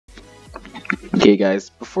Okay guys,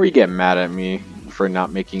 before you get mad at me for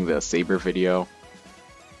not making the Saber video,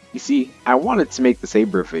 you see, I wanted to make the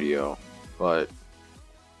Saber video, but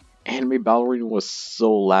Anime Ballerina was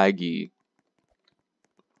so laggy,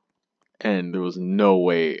 and there was no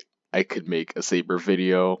way I could make a Saber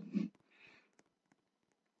video.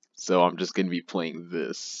 So I'm just gonna be playing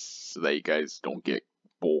this so that you guys don't get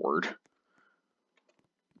bored.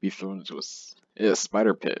 Be thrown into a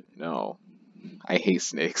spider pit. No, I hate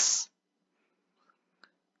snakes.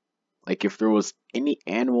 Like if there was any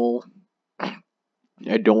animal I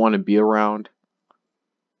don't want to be around,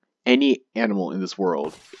 any animal in this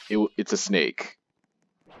world, it's a snake.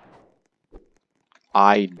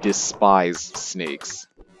 I despise snakes.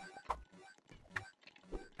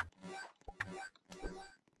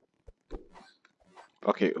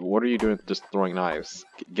 Okay, what are you doing just throwing knives?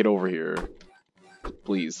 Get over here.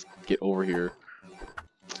 Please, get over here.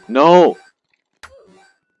 No!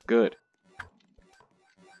 Good.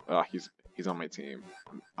 Ah, he's on my team.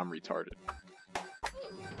 I'm retarded.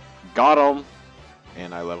 Got him!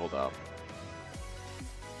 And I leveled up.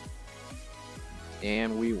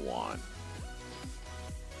 And we won.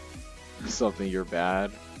 Something you're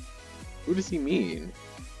bad? Who does he mean?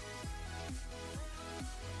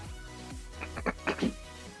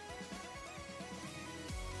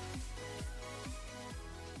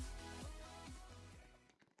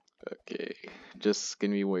 Okay, just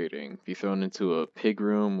gonna be waiting. Be thrown into a pig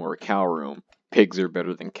room or a cow room. Pigs are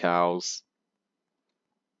better than cows.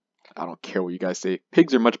 I don't care what you guys say.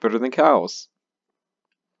 Pigs are much better than cows.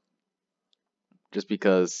 Just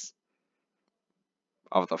because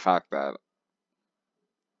of the fact that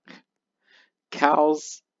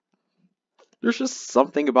cows, there's just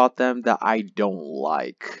something about them that I don't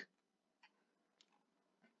like.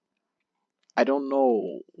 I don't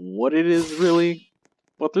know what it is really,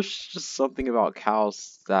 but there's just something about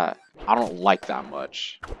cows that I don't like that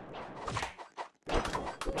much.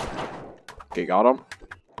 Okay, got him.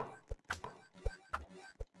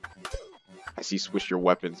 I see switch your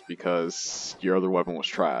weapons because your other weapon was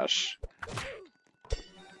trash.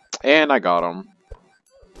 And I got him.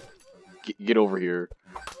 Get over here.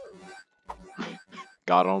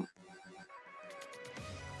 Got him.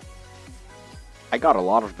 I got a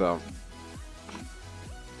lot of them.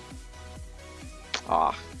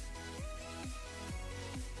 Ah.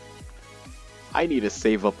 I need to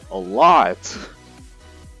save up a lot.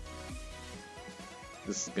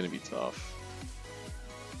 This is gonna be tough.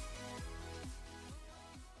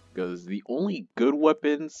 Because the only good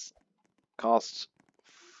weapons cost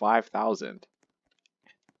 5,000.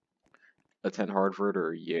 Attend Harvard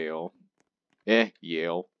or Yale.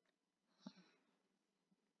 Yale.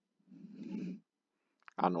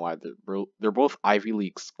 I don't know why they're both Ivy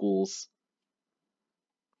League schools.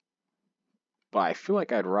 But I feel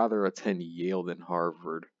like I'd rather attend Yale than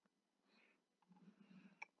Harvard.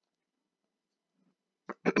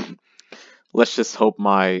 Let's just hope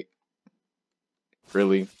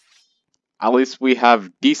Really? At least we have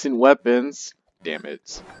decent weapons. Damn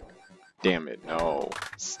it. Damn it, no.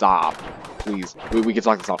 Stop. Please. We can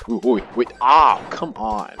talk this off. Ooh, wait. Ah, come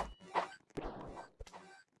on.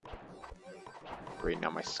 Great, now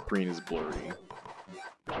my screen is blurry.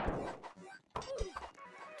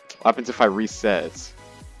 What happens if I reset?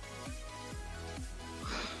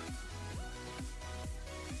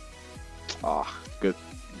 Ah, good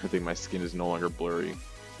thing my skin is no longer blurry.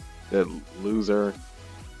 The loser.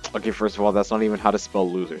 Okay, first of all, that's not even how to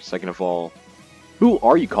spell loser. Second of all, who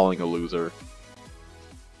are you calling a loser?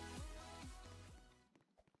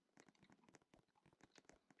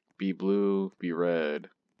 Be blue, be red.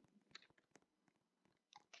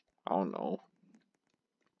 I don't know.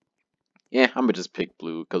 Yeah, I'm gonna just pick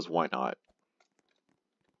blue, because why not?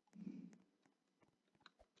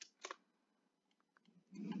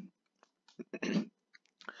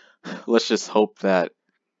 Let's just hope that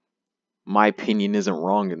my opinion isn't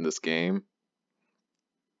wrong in this game.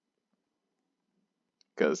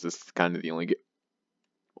 Because this is kind of the only game.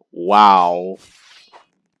 Wow.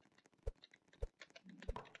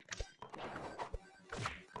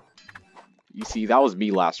 You see, that was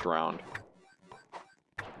me last round.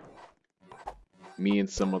 Me and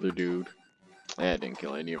some other dude. I didn't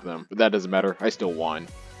kill any of them, but that doesn't matter. I still won.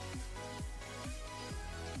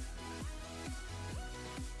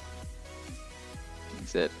 He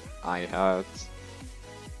said I had.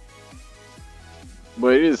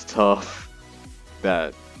 But it is tough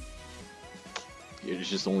that there's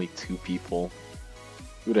just only 2 people.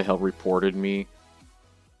 Who the hell reported me?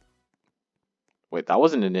 Wait, that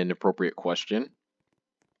wasn't an inappropriate question.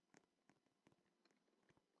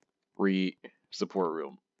 Support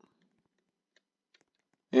room.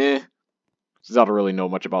 This Since I don't really know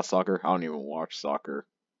much about soccer, I don't even watch soccer.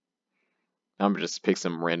 I'm just pick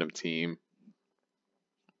some random team.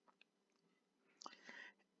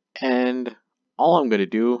 And all I'm gonna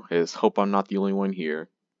do is hope I'm not the only one here.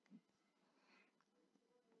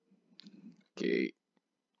 Okay.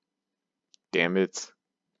 Damn it.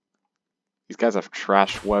 These guys have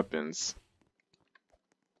trash weapons.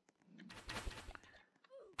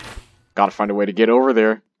 Gotta find a way to get over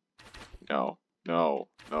there. No, no,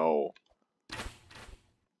 no.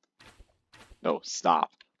 No,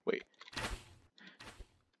 stop. Wait.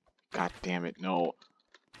 God damn it, no.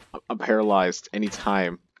 I'm paralyzed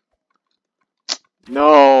anytime.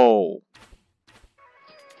 No!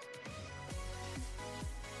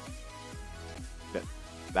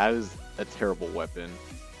 That is a terrible weapon.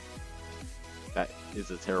 That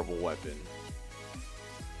is a terrible weapon.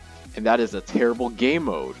 And that is a terrible game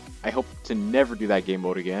mode. I hope to never do that game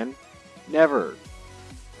mode again. Never.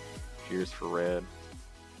 Cheers for red.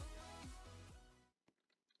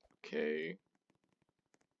 Okay.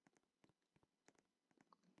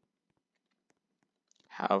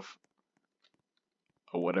 Have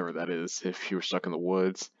whatever that is if you're stuck in the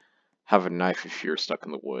woods. Have a knife if you're stuck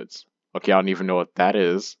in the woods. Okay, I don't even know what that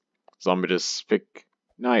is. So I'm gonna just pick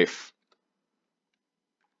knife.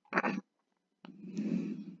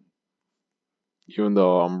 Even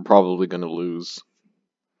though I'm probably gonna lose.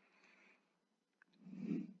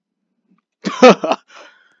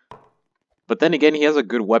 But then again, he has a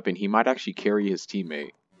good weapon. He might actually carry his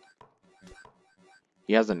teammate.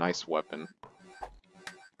 He has a nice weapon.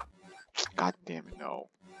 God damn it, no.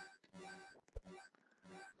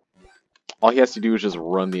 All he has to do is just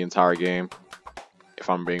run the entire game. If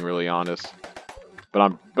I'm being really honest.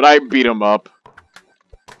 But I beat him up.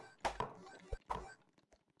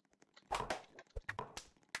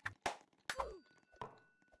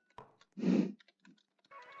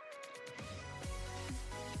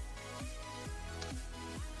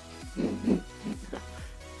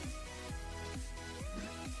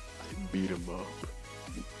 Beat him up.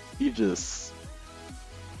 He just...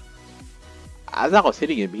 As I was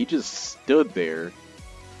hitting him, he just stood there.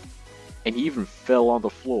 And he even fell on the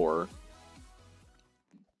floor.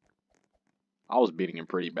 I was beating him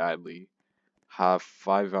pretty badly. Have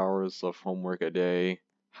 5 hours of homework a day.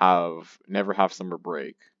 Never have summer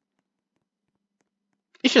break.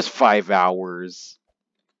 It's just 5 hours.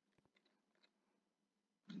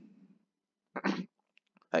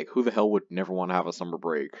 Like, who the hell would never want to have a summer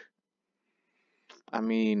break? I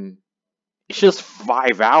mean, it's just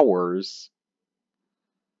 5 hours.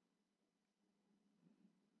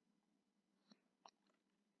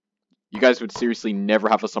 You guys would seriously never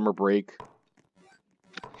have a summer break?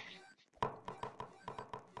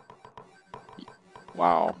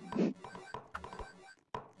 Wow.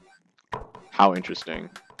 How interesting.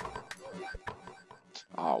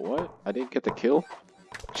 Oh, what? I didn't get the kill?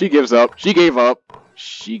 She gives up. She gave up.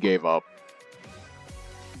 She gave up.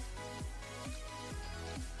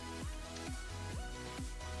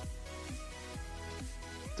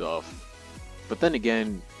 Duff. But then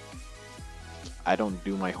again, I don't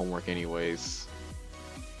do my homework anyways.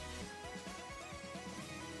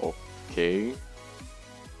 Okay.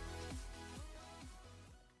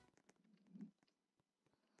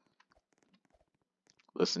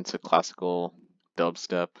 Listen to classical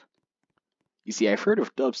dubstep. You see, I've heard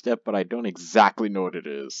of dubstep, but I don't exactly know what it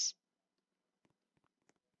is.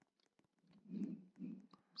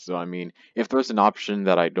 So, I mean, if there's an option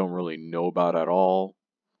that I don't really know about at all,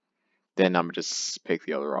 then I'm just pick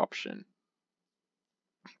the other option.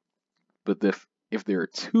 But if there are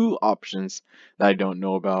two options that I don't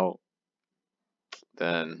know about,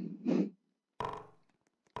 then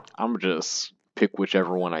I'm just pick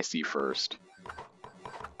whichever one I see first.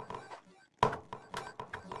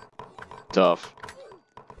 Tough.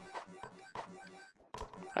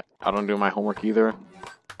 I don't do my homework either.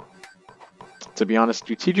 To be honest,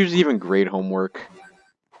 do teachers even grade homework?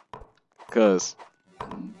 Because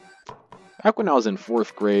back when I was in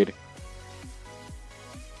 4th grade,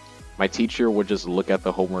 my teacher would just look at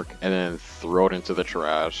the homework and then throw it into the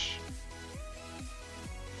trash.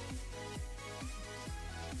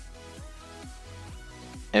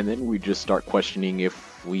 And then we just start questioning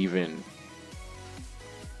if we even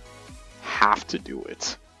have to do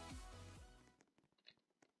it.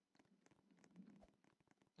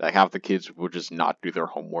 Like, half the kids would just not do their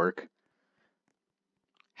homework.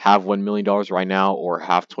 Have $1 million right now, or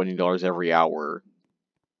have $20 every hour.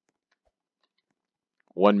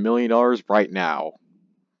 $1 million right now.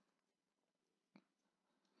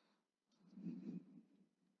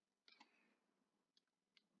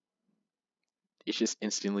 It's just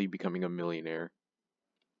instantly becoming a millionaire.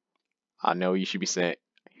 I know you should be saying,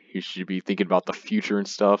 you should be thinking about the future and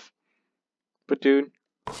stuff. But dude,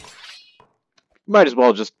 you might as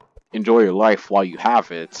well just enjoy your life while you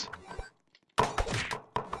have it.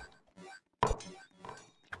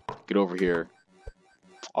 Get over here.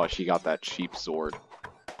 Oh, she got that cheap sword.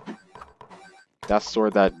 That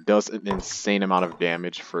sword that does an insane amount of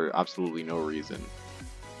damage for absolutely no reason.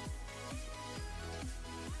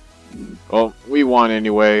 Well, we won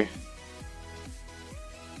anyway.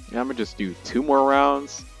 Yeah, I'm gonna just do 2 more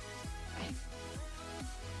rounds.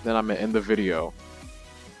 Then I'm gonna end the video.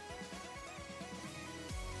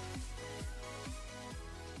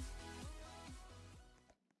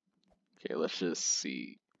 Okay, let's just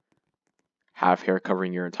see. Have hair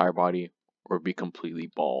covering your entire body or be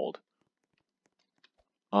completely bald.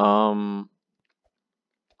 I'd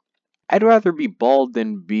rather be bald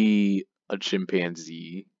than be a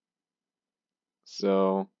chimpanzee.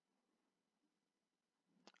 So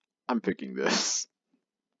I'm picking this.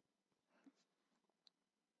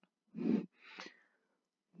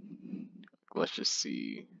 Let's just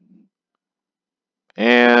see.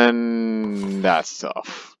 And that's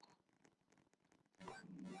tough.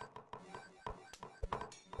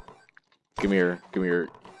 Come here, come here.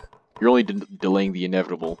 You're only delaying the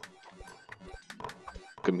inevitable.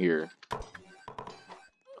 Come here.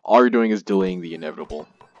 All you're doing is delaying the inevitable.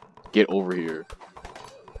 Get over here.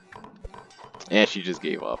 And she just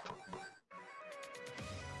gave up.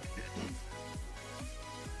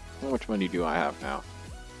 How much money do I have now?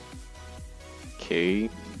 Okay.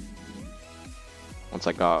 Once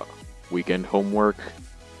I got weekend homework.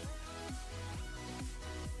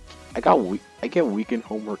 I get weekend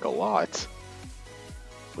homework a lot.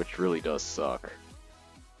 Which really does suck.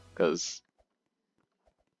 Because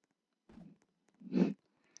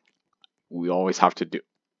we always have to do...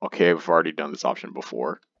 Okay, I've already done this option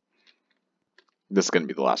before. This is going to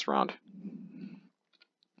be the last round.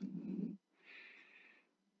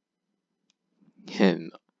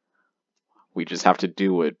 And we just have to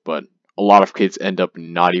do it, but a lot of kids end up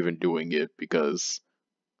not even doing it because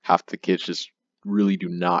half the kids just really do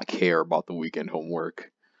not care about the weekend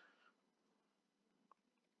homework.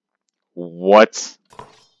 What?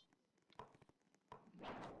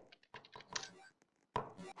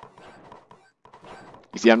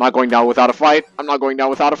 You see, I'm not going down without a fight. I'm not going down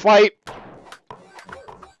without a fight.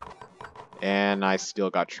 And I still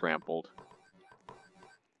got trampled.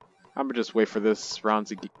 I'm gonna just wait for this round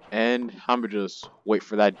to end. I'm gonna just wait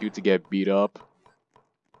for that dude to get beat up.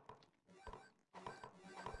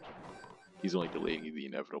 He's only delaying the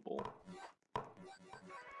inevitable.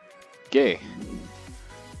 Okay.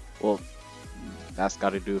 Well, that's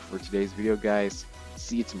gotta do it for today's video, guys.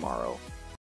 See you tomorrow.